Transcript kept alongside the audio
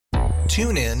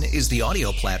TuneIn is the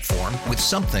audio platform with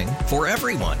something for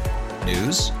everyone.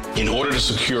 News. In order to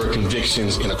secure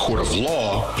convictions in a court of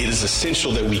law, it is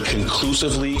essential that we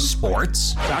conclusively.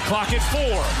 Sports. Got clock at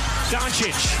 4.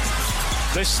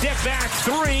 Doncic. The step back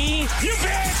 3. You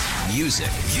bet. Music.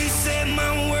 You set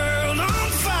my world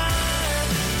on fire.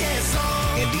 Yes,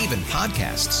 and even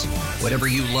podcasts. Whatever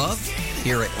you love,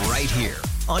 hear it right here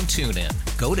on TuneIn.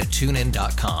 Go to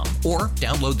TuneIn.com or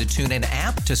download the TuneIn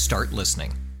app to start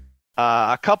listening.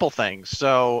 A couple things.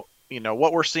 So,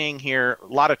 what we're seeing here, a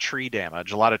lot of tree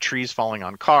damage, a lot of trees falling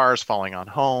on cars, falling on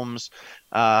homes,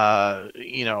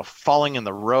 falling in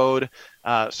the road.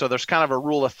 So there's kind of a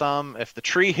rule of thumb. If the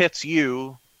tree hits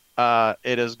you,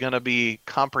 it is going to be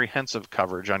comprehensive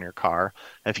coverage on your car.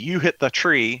 If you hit the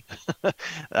tree,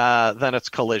 then it's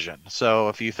collision. So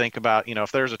if you think about,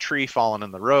 if there's a tree falling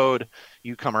in the road,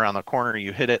 you come around the corner,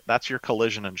 you hit it, that's your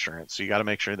collision insurance. So you got to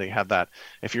make sure that you have that.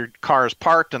 If your car is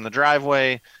parked in the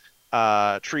driveway,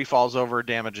 tree falls over,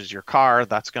 damages your car,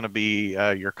 that's going to be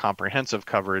your comprehensive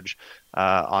coverage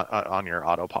on your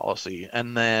auto policy.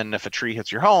 And then if a tree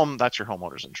hits your home, that's your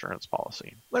homeowner's insurance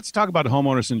policy. Let's talk about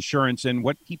homeowners insurance and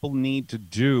what people need to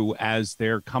do as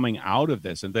they're coming out of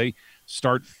this and they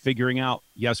start figuring out,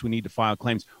 yes, we need to file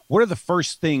claims. What are the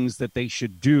first things that they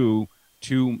should do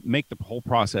to make the whole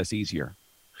process easier?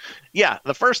 Yeah,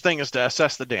 the first thing is to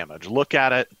assess the damage. Look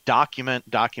at it, document,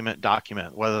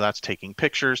 whether that's taking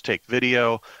pictures, take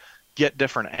video, get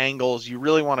different angles. You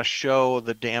really want to show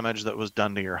the damage that was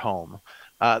done to your home.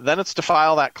 Then it's to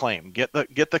file that claim, get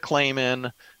the claim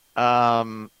in,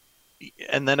 and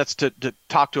then it's to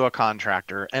talk to a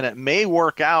contractor. And it may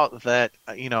work out that,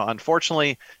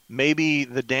 unfortunately, maybe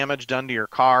the damage done to your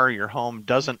car, your home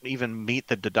doesn't even meet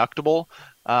the deductible.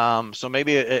 So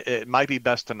maybe it might be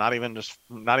best to not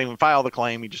even file the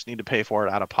claim. You just need to pay for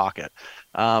it out of pocket.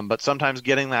 But sometimes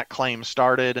getting that claim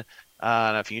started,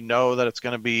 and if you know that it's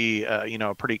going to be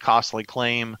a pretty costly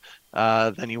claim,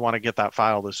 then you want to get that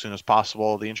filed as soon as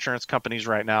possible. The insurance companies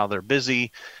right now, they're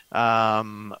busy,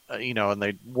 and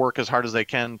they work as hard as they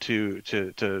can to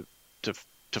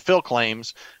fill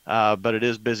claims, but it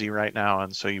is busy right now,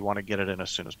 and so you want to get it in as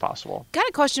soon as possible. Got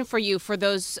a question for you for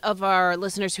those of our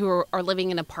listeners who are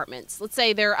living in apartments. Let's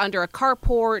say they're under a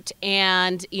carport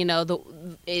and,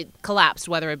 it collapsed,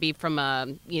 whether it be from,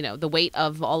 the weight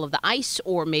of all of the ice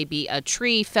or maybe a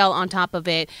tree fell on top of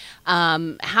it.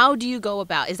 How do you go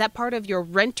about? Is that part of your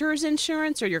renter's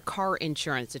insurance or your car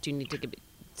insurance that you need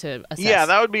to assess? Yeah,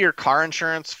 that would be your car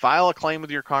insurance. File a claim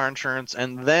with your car insurance,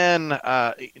 and then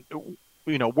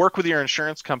work with your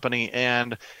insurance company,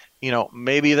 and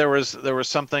maybe there was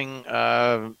something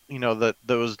that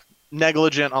was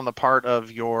negligent on the part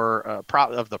of your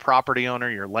of the property owner,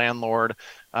 your landlord,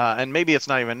 and maybe it's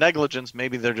not even negligence,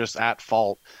 maybe they're just at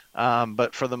fault.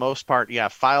 But for the most part,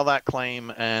 file that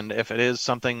claim, and if it is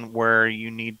something where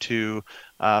you need to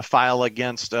file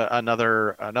against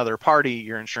another party,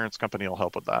 your insurance company will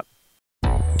help with that.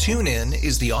 TuneIn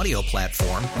is the audio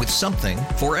platform with something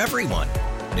for everyone.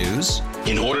 News.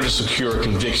 In order to secure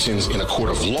convictions in a court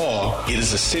of law, it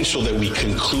is essential that we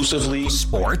conclusively.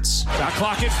 Sports. Got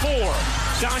clock at 4.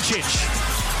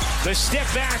 Doncic. The step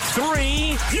back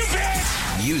 3. You bet.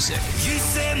 Music. You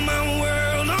set my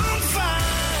world on fire.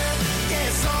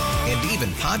 Yes, and even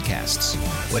podcasts.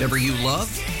 Whatever you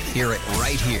love, hear it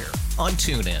right here on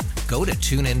TuneIn. Go to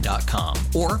TuneIn.com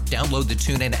or download the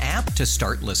TuneIn app to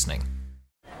start listening.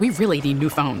 We really need new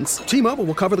phones. T-Mobile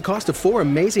will cover the cost of 4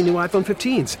 amazing new iPhone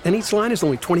 15s, and each line is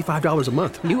only $25 a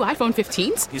month. New iPhone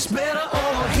 15s? It's better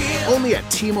over here. Only at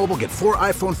T-Mobile, get 4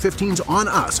 iPhone 15s on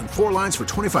us and 4 lines for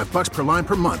 $25 per line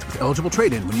per month with eligible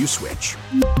trade-in when you switch.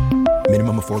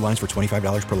 Minimum of 4 lines for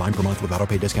 $25 per line per month with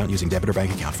autopay discount using debit or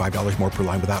bank account. $5 more per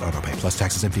line without autopay, plus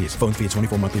taxes and fees. Phone fee at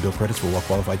 24 monthly bill credits for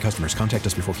well-qualified customers. Contact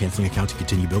us before canceling account to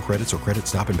continue bill credits or credit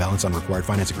stop and balance on required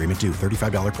finance agreement due.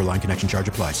 $35 per line connection charge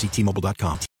applies. See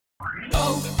T-Mobile.com.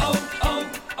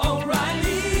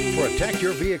 O'Reilly. Protect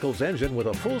your vehicle's engine with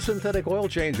a full synthetic oil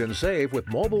change and save with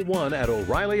Mobile One at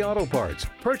O'Reilly Auto Parts.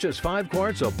 Purchase 5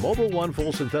 quarts of Mobile One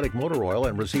full synthetic motor oil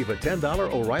and receive a $10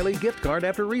 O'Reilly gift card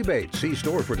after rebate. See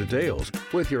store for details.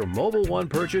 With your Mobile One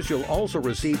purchase, you'll also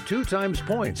receive 2 times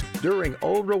points during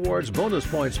O Rewards Bonus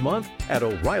Points Month at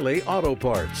O'Reilly Auto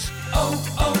Parts.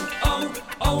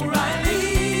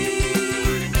 O'Reilly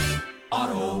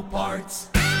Auto Parts.